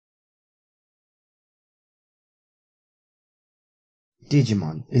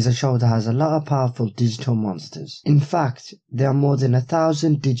Digimon is a show that has a lot of powerful digital monsters. In fact, there are more than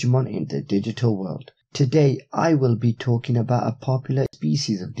 1,000 Digimon in the digital world. Today, I will be talking about a popular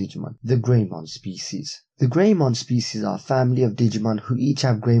species of Digimon, the Greymon species. The Greymon species are a family of Digimon who each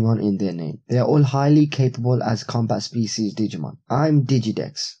have Greymon in their name. They are all highly capable as combat species Digimon. I'm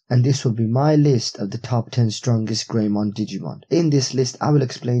ZeroDex, and this will be my list of the top 10 strongest Greymon Digimon. In this list, I will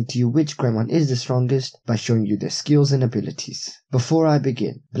explain to you which Greymon is the strongest by showing you their skills and abilities. Before I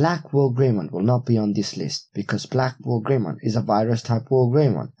begin, Black War Greymon will not be on this list because Black War Greymon is a virus type War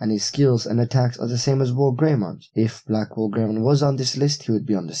Greymon and his skills and attacks are the same as War Greymon. If Black War Greymon was on this list, he would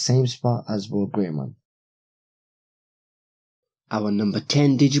be on the same spot as War Greymon. Our number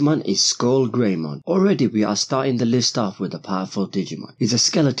 10 Digimon is Skull Greymon. Already we are starting the list off with a powerful Digimon. He's a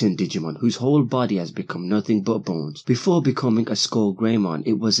skeleton Digimon whose whole body has become nothing but bones. Before becoming a Skull Greymon,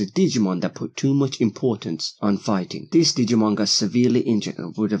 it was a Digimon that put too much importance on fighting. This Digimon got severely injured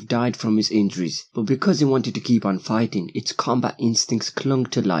and would have died from his injuries, but because he wanted to keep on fighting, its combat instincts clung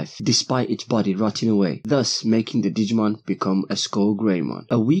to life despite its body rotting away, thus making the Digimon become a Skull Greymon.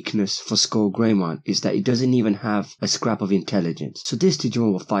 A weakness for Skull Greymon is that it doesn't even have a scrap of intelligence. So this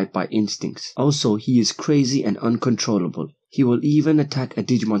Digimon will fight by instincts. Also, he is crazy and uncontrollable. He will even attack a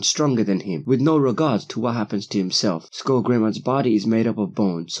Digimon stronger than him, with no regard to what happens to himself. Skull Greymon's body is made up of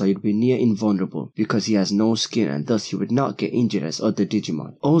bones, so he'd be near invulnerable, because he has no skin and thus he would not get injured as other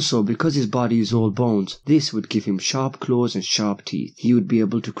Digimon. Also, because his body is all bones, this would give him sharp claws and sharp teeth. He would be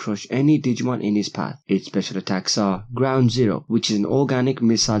able to crush any Digimon in his path. Its special attacks are Ground Zero, which is an organic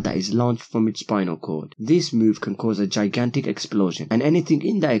missile that is launched from its spinal cord. This move can cause a gigantic explosion, and anything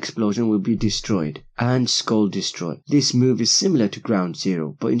in that explosion will be destroyed. And Skull Destroy. This move is similar to Ground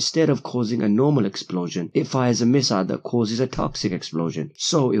Zero, but instead of causing a normal explosion, it fires a missile that causes a toxic explosion,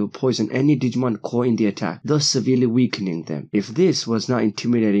 so it will poison any Digimon caught in the attack, thus severely weakening them. If this was not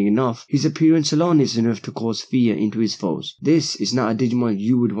intimidating enough, his appearance alone is enough to cause fear into his foes. This is not a Digimon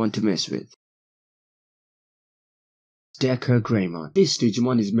you would want to mess with. Decker Greymon. This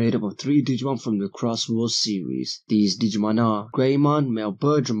Digimon is made up of 3 Digimon from the Cross Wars series. These Digimon are Greymon,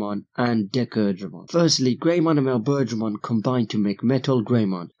 Melburdramon, and Decurdramon. Firstly, Greymon and Melburdramon combine to make Metal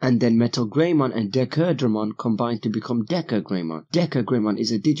Greymon, and then Metal Greymon and Decurdramon combine to become Decker Greymon. Decker Greymon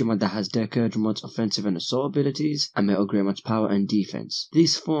is a Digimon that has Decurdramon's offensive and assault abilities, and Metal Greymon's power and defense.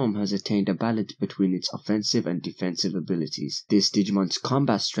 This form has attained a balance between its offensive and defensive abilities. This Digimon's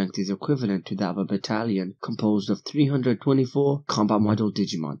combat strength is equivalent to that of a battalion composed of 324 combat model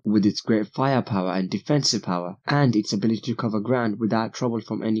Digimon. With its great firepower and defensive power, and its ability to cover ground without trouble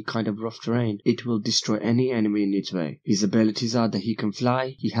from any kind of rough terrain, it will destroy any enemy in its way. His abilities are that he can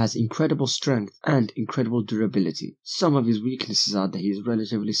fly, he has incredible strength, and incredible durability. Some of his weaknesses are that he is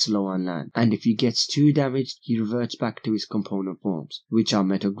relatively slow on land, and if he gets too damaged, he reverts back to his component forms, which are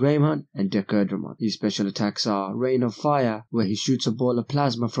Metal Greymon and Decurdramon. His special attacks are Rain of Fire, where he shoots a ball of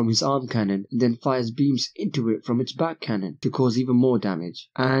plasma from his arm cannon, and then fires beams into it from its back cannon to cause even more damage,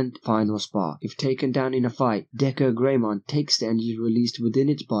 and Final Spark. If taken down in a fight, Decker Greymon takes the energy released within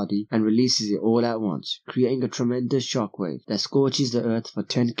its body and releases it all at once, creating a tremendous shockwave that scorches the earth for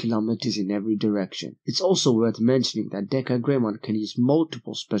 10 kilometers in every direction. It's also worth mentioning that Decker Greymon can use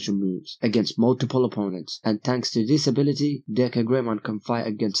multiple special moves against multiple opponents, and thanks to this ability, Decker Greymon can fight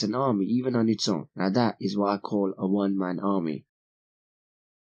against an army even on its own. Now that is what I call a one-man army.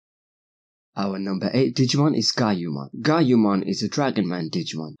 Our number 8 Digimon is Gaiumon. Gaiumon is a Dragonman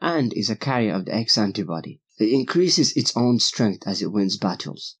Digimon, and is a carrier of the X antibody. It increases its own strength as it wins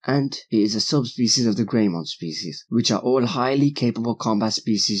battles, and it is a subspecies of the Greymon species, which are all highly capable combat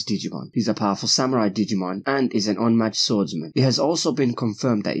species Digimon. He's a powerful samurai Digimon, and is an unmatched swordsman. It has also been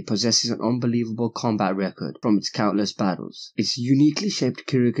confirmed that it possesses an unbelievable combat record from its countless battles. Its uniquely shaped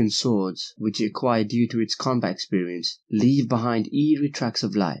Kurikan swords, which it acquired due to its combat experience, leave behind eerie tracks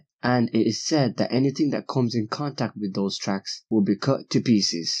of light, and it is said that anything that comes in contact with those tracks will be cut to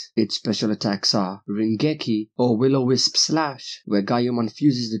pieces. Its special attacks are Ringeki or Will-O-Wisp Slash, where Gaiumon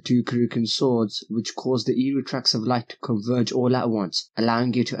fuses the 2 Kurikan swords which cause the eerie tracks of light to converge all at once,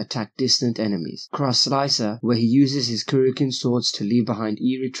 allowing you to attack distant enemies. Cross Slicer, where he uses his Kurikan swords to leave behind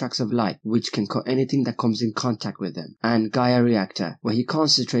eerie tracks of light which can cut anything that comes in contact with them. And Gaia Reactor, where he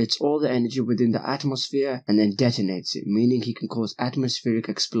concentrates all the energy within the atmosphere and then detonates it, meaning he can cause atmospheric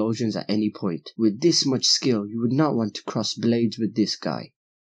explosions at any point. With this much skill, you would not want to cross blades with this guy.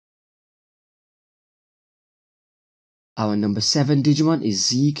 Our number 7 Digimon is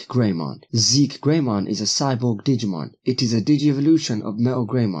Zeke Greymon. Zeke Greymon is a cyborg Digimon. It is a Digi-evolution of Metal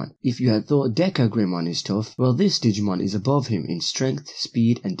Greymon. If you had thought Deca Greymon is tough, well this Digimon is above him in strength,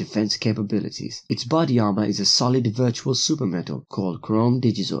 speed and defense capabilities. Its body armor is a solid virtual super metal called Chrome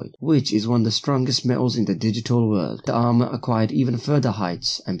Digizoid, which is one of the strongest metals in the digital world. The armor acquired even further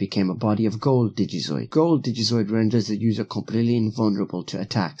heights and became a body of Gold Digizoid. Gold Digizoid renders the user completely invulnerable to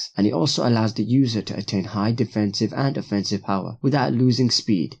attacks, and it also allows the user to attain high defensive and offensive power without losing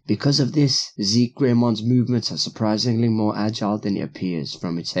speed. Because of this, Zeke Greymon's movements are surprisingly more agile than it appears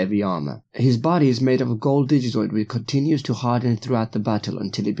from its heavy armor. His body is made of a Gold Digizoid which continues to harden throughout the battle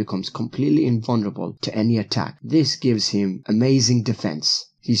until it becomes completely invulnerable to any attack. This gives him amazing defense.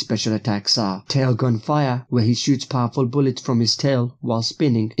 His special attacks are Tail Gun Fire, where he shoots powerful bullets from his tail while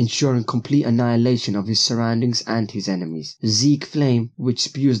spinning, ensuring complete annihilation of his surroundings and his enemies. Zeke Flame, which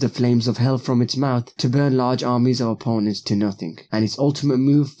spews the flames of hell from its mouth to burn large armies of opponents to nothing. And his ultimate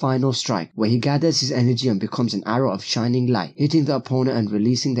move, Final Strike, where he gathers his energy and becomes an arrow of shining light, hitting the opponent and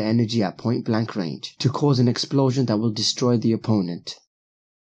releasing the energy at point blank range to cause an explosion that will destroy the opponent.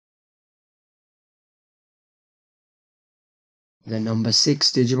 The number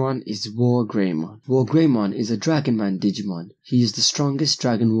 6 Digimon is War Greymon. War Greymon is a Dragonman Digimon. He is the strongest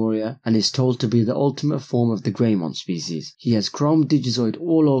dragon warrior and is told to be the ultimate form of the Greymon species. He has Chrome Digizoid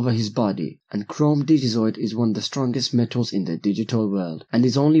all over his body, and Chrome Digizoid is one of the strongest metals in the digital world, and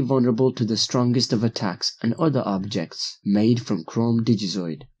is only vulnerable to the strongest of attacks and other objects made from Chrome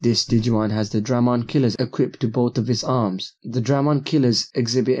Digizoid. This Digimon has the Dramon Killers equipped to both of his arms. The Dramon Killers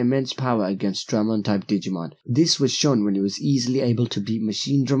exhibit immense power against Dramon type Digimon. This was shown when he was easily able to beat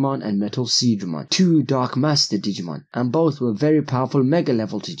Machine Dramon and Metal Sea Dramon, two Dark Master Digimon, and both were very powerful Mega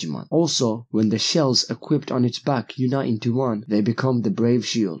level Digimon. Also, when the shells equipped on its back unite into one, they become the Brave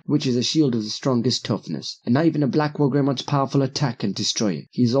Shield, which is a shield of the strongest toughness, and not even a Black War Greymon's powerful attack can destroy it.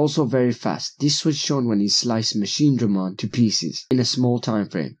 He is also very fast. This was shown when he sliced Machine Dramon to pieces in a small time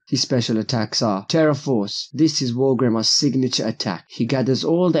frame. His special attacks are Terra Force. This is War Greymon's signature attack. He gathers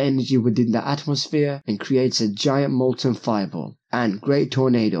all the energy within the atmosphere and creates a giant molten fireball. And Great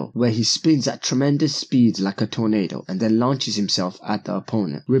Tornado, where he spins at tremendous speeds like a tornado and then launches himself at the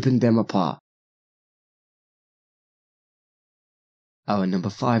opponent, ripping them apart. Our number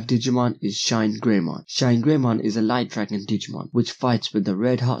 5 Digimon is Shine Greymon. Shine Greymon is a light dragon Digimon which fights with the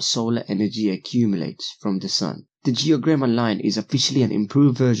red hot solar energy accumulates from the sun. The Geo Greymon line is officially an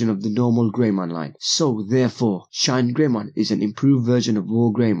improved version of the normal Greymon line, so therefore Shine Greymon is an improved version of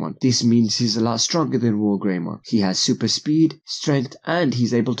War Greymon. This means he's a lot stronger than War Greymon. He has super speed, strength, and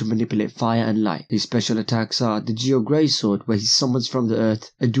he's able to manipulate fire and light. His special attacks are the Geo Grey Sword, where he summons from the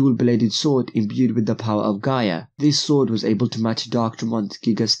earth a dual-bladed sword imbued with the power of Gaia. This sword was able to match Dark Dramon's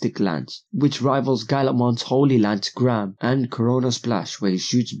Giga Stick Lance, which rivals Galamon's Holy Lance Gram, and Corona Splash, where he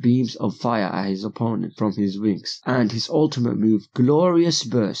shoots beams of fire at his opponent from his wings. And his ultimate move, Glorious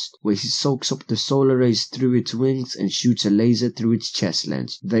Burst, where he soaks up the solar rays through its wings and shoots a laser through its chest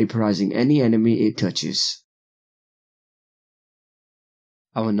lens, vaporizing any enemy it touches.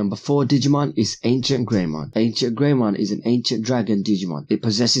 Our number 4 Digimon is Ancient Greymon. Ancient Greymon is an ancient dragon Digimon. It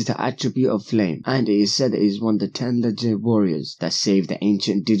possesses the attribute of flame, and it is said it is one of the 10 legendary warriors that saved the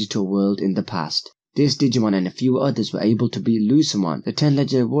ancient digital world in the past. This Digimon and a few others were able to beat Lucemon. The 10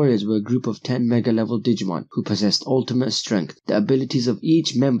 legendary warriors were a group of 10 mega level Digimon who possessed ultimate strength. The abilities of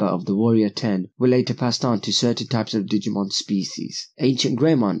each member of the Warrior 10 were later passed on to certain types of Digimon species. Ancient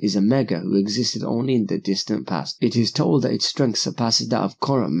Greymon is a mega who existed only in the distant past. It is told that its strength surpasses that of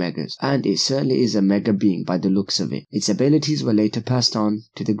current megas, and it certainly is a mega being by the looks of it. Its abilities were later passed on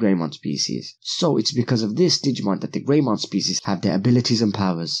to the Greymon species. So it's because of this Digimon that the Greymon species have their abilities and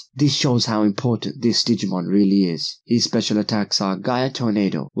powers. This shows how important this Digimon really is. His special attacks are Gaia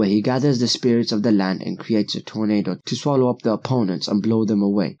Tornado, where he gathers the spirits of the land and creates a tornado to swallow up the opponents and blow them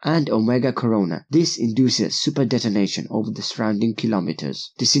away, and Omega Corona. This induces super detonation over the surrounding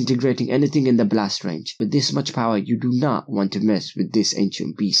kilometers, disintegrating anything in the blast range. With this much power, you do not want to mess with this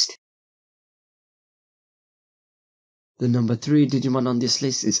ancient beast. The number 3 Digimon on this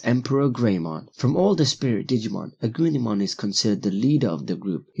list is Emperor Greymon. From all the spirit Digimon, Agumon is considered the leader of the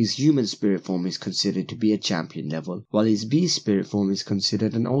group. His human spirit form is considered to be a champion level, while his beast spirit form is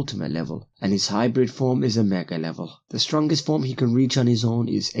considered an ultimate level, and his hybrid form is a mega level. The strongest form he can reach on his own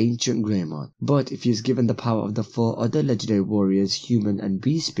is Ancient Greymon, but if he is given the power of the 4 other legendary warriors, human and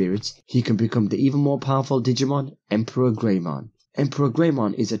beast spirits, he can become the even more powerful Digimon, Emperor Greymon. Emperor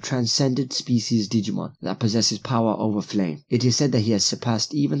Greymon is a transcendent species Digimon that possesses power over flame. It is said that he has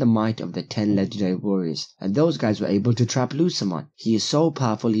surpassed even the might of the 10 legendary warriors, and those guys were able to trap Lucemon. He is so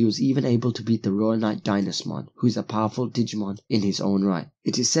powerful he was even able to beat the Royal Knight Dynasmon, who is a powerful Digimon in his own right.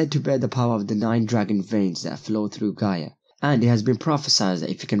 It is said to bear the power of the 9 dragon veins that flow through Gaia. And it has been prophesied that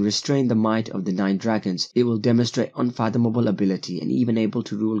if it can restrain the might of the 9 dragons, it will demonstrate unfathomable ability and even able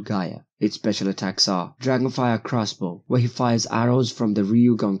to rule Gaia. Its special attacks are Dragonfire Crossbow, where he fires arrows from the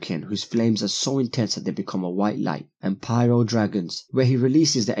Ryugunken, whose flames are so intense that they become a white light, and Pyro Dragons, where he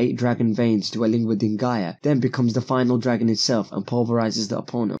releases the 8 dragon veins dwelling within Gaia, then becomes the final dragon itself and pulverizes the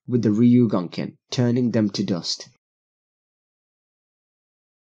opponent with the Ryugunken, turning them to dust.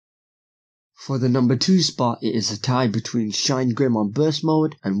 For the number 2 spot, it is a tie between Shine Greymon Burst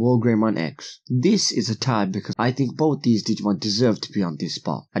Mode and War Greymon X. This is a tie because I think both these Digimon deserve to be on this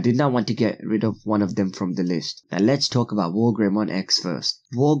spot. I did not want to get rid of one of them from the list. Now let's talk about War Greymon X first.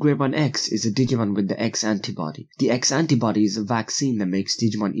 War Greymon X is a Digimon with the X antibody. The X antibody is a vaccine that makes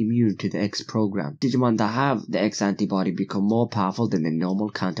Digimon immune to the X program. Digimon that have the X antibody become more powerful than their normal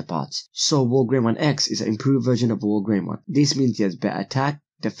counterparts. So War Greymon X is an improved version of War Greymon. This means he has better attack,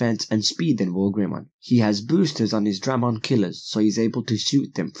 defense and speed than War Greymon. He has boosters on his Dramon killers, so he's able to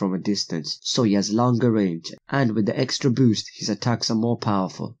shoot them from a distance, so he has longer range, and with the extra boost his attacks are more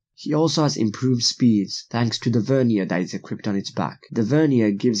powerful. He also has improved speeds thanks to the vernier that is equipped on its back. The vernier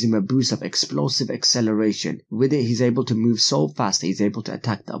gives him a boost of explosive acceleration. With it he's able to move so fast that he's able to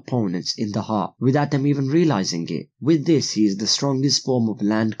attack the opponents in the heart without them even realizing it. With this he is the strongest form of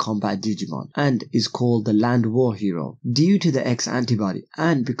land combat Digimon and is called the Land War Hero. Due to the X antibody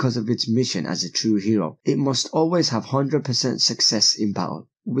and because of its mission as a true hero, it must always have 100% success in battle.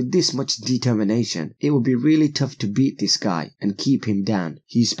 With this much determination, it will be really tough to beat this guy and keep him down.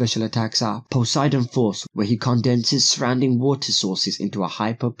 His special attacks are Poseidon Force, where he condenses surrounding water sources into a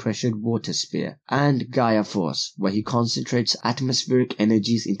hyper-pressured water sphere, and Gaia Force, where he concentrates atmospheric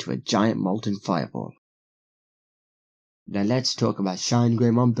energies into a giant molten fireball. Now let's talk about Shine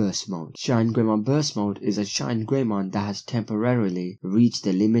Greymon Burst Mode. Shine Greymon Burst Mode is a Shine Greymon that has temporarily reached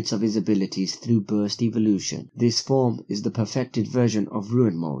the limits of his abilities through Burst Evolution. This form is the perfected version of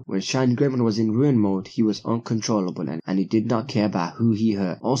Ruin Mode. When Shine Greymon was in Ruin Mode, he was uncontrollable and he did not care about who he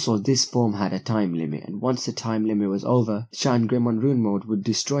hurt. Also, this form had a time limit, and once the time limit was over, Shine Greymon Ruin Mode would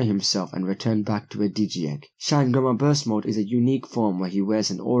destroy himself and return back to a Digi-Egg. Shine Greymon Burst Mode is a unique form where he wears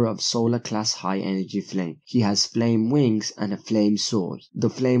an aura of Solar Class High Energy Flame. He has flame wings and a flame sword. The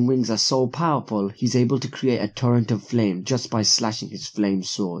flame wings are so powerful, he's able to create a torrent of flame just by slashing his flame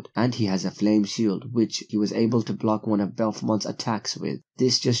sword. And he has a flame shield, which he was able to block one of Belphomon's attacks with.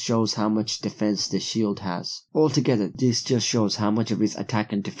 This just shows how much defense the shield has. Altogether, this just shows how much of his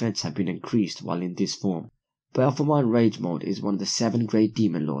attack and defense have been increased while in this form. Belphomon Rage Mode is one of the 7 great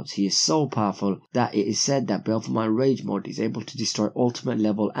demon lords. He is so powerful that it is said that Belphomon Rage Mode is able to destroy ultimate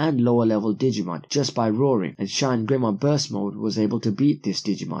level and lower level Digimon just by roaring, and Shine Greymon Burst Mode was able to beat this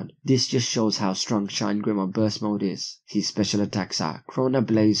Digimon. This just shows how strong Shine Greymon Burst Mode is. His special attacks are Chrono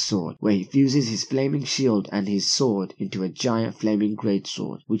Blaze Sword, where he fuses his flaming shield and his sword into a giant flaming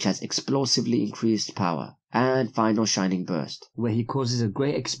greatsword, which has explosively increased power. And Final Shining Burst, where he causes a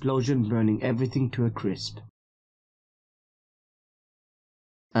great explosion burning everything to a crisp.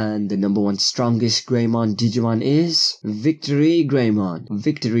 And the number 1 strongest Greymon Digimon is Victory Greymon.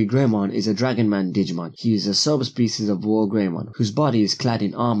 Victory Greymon is a Dragonman Digimon. He is a subspecies of War Greymon, whose body is clad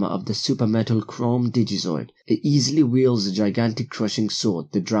in armor of the Super Metal Chrome Digizoid. It easily wields a gigantic crushing sword,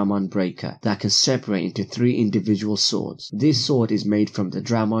 the Dramon Breaker, that can separate into 3 individual swords. This sword is made from the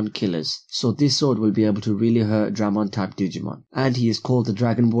Dramon Killers, so this sword will be able to really hurt Dramon type Digimon. And he is called the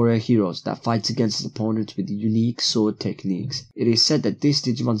Dragon Warrior Heroes that fights against his opponents with unique sword techniques. It is said that this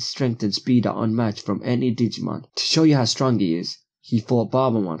Digimon's strength and speed are unmatched from any Digimon. To show you how strong he is, he fought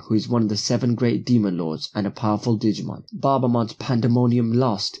Barbamon, who is one of the 7 great demon lords and a powerful Digimon. Barbamon's Pandemonium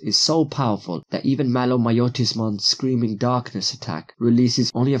Lost is so powerful that even Malomayotismon's Screaming Darkness attack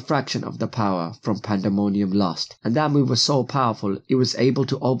releases only a fraction of the power from Pandemonium Lost. And that move was so powerful, it was able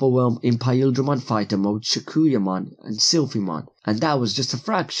to overwhelm Impyldramon Fighter Mode, Shikuyamon and Sylphimon. And that was just a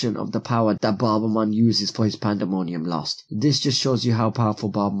fraction of the power that Barbamon uses for his Pandemonium Lost. This just shows you how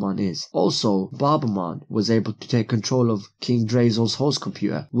powerful Barbamon is. Also, Barbamon was able to take control of King Dre's Hazel's host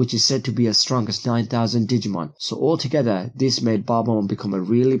computer, which is said to be as strong as 9,000 Digimon. So altogether, this made Barbamon become a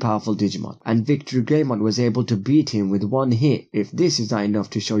really powerful Digimon, and Victory Greymon was able to beat him with one hit. If this is not enough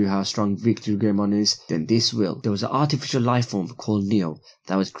to show you how strong Victory Greymon is, then this will. There was an artificial life form called Neo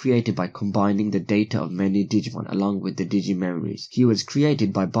that was created by combining the data of many Digimon along with the Digimemories. He was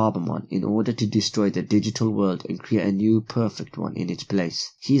created by Barbamon in order to destroy the digital world and create a new perfect one in its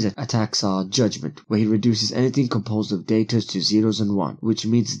place. His attacks are Judgment, where he reduces anything composed of data to zeros and one, which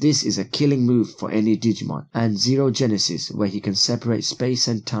means this is a killing move for any Digimon, and Zero Genesis, where he can separate space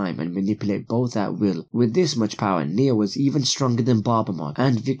and time and manipulate both at will. With this much power, Neo was even stronger than Barbamon,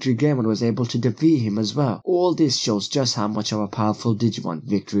 and Victory Greymon was able to defeat him as well. All this shows just how much of a powerful Digimon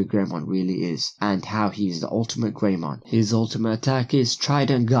Victory Greymon really is, and how he is the ultimate Greymon. His ultimate attack is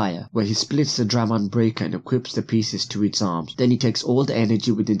Trident Gaia, where he splits the Dramon breaker and equips the pieces to its arms. Then he takes all the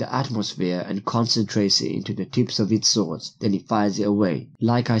energy within the atmosphere and concentrates it into the tips of its swords. Then he fires it away.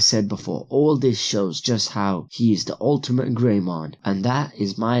 Like I said before, all this shows just how he is the ultimate Greymon, and that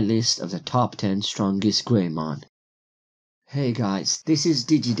is my list of the top 10 strongest Greymon. Hey guys, this is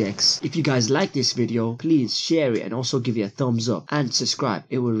ZeroDex. If you guys like this video, please share it and also give it a thumbs up and subscribe.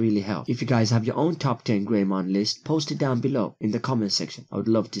 It will really help. If you guys have your own top 10 Greymon list, post it down below in the comment section. I would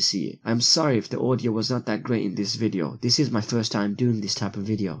love to see it. I'm sorry if the audio was not that great in this video. This is my first time doing this type of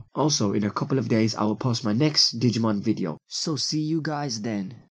video. Also, in a couple of days, I will post my next Digimon video. So see you guys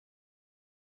then.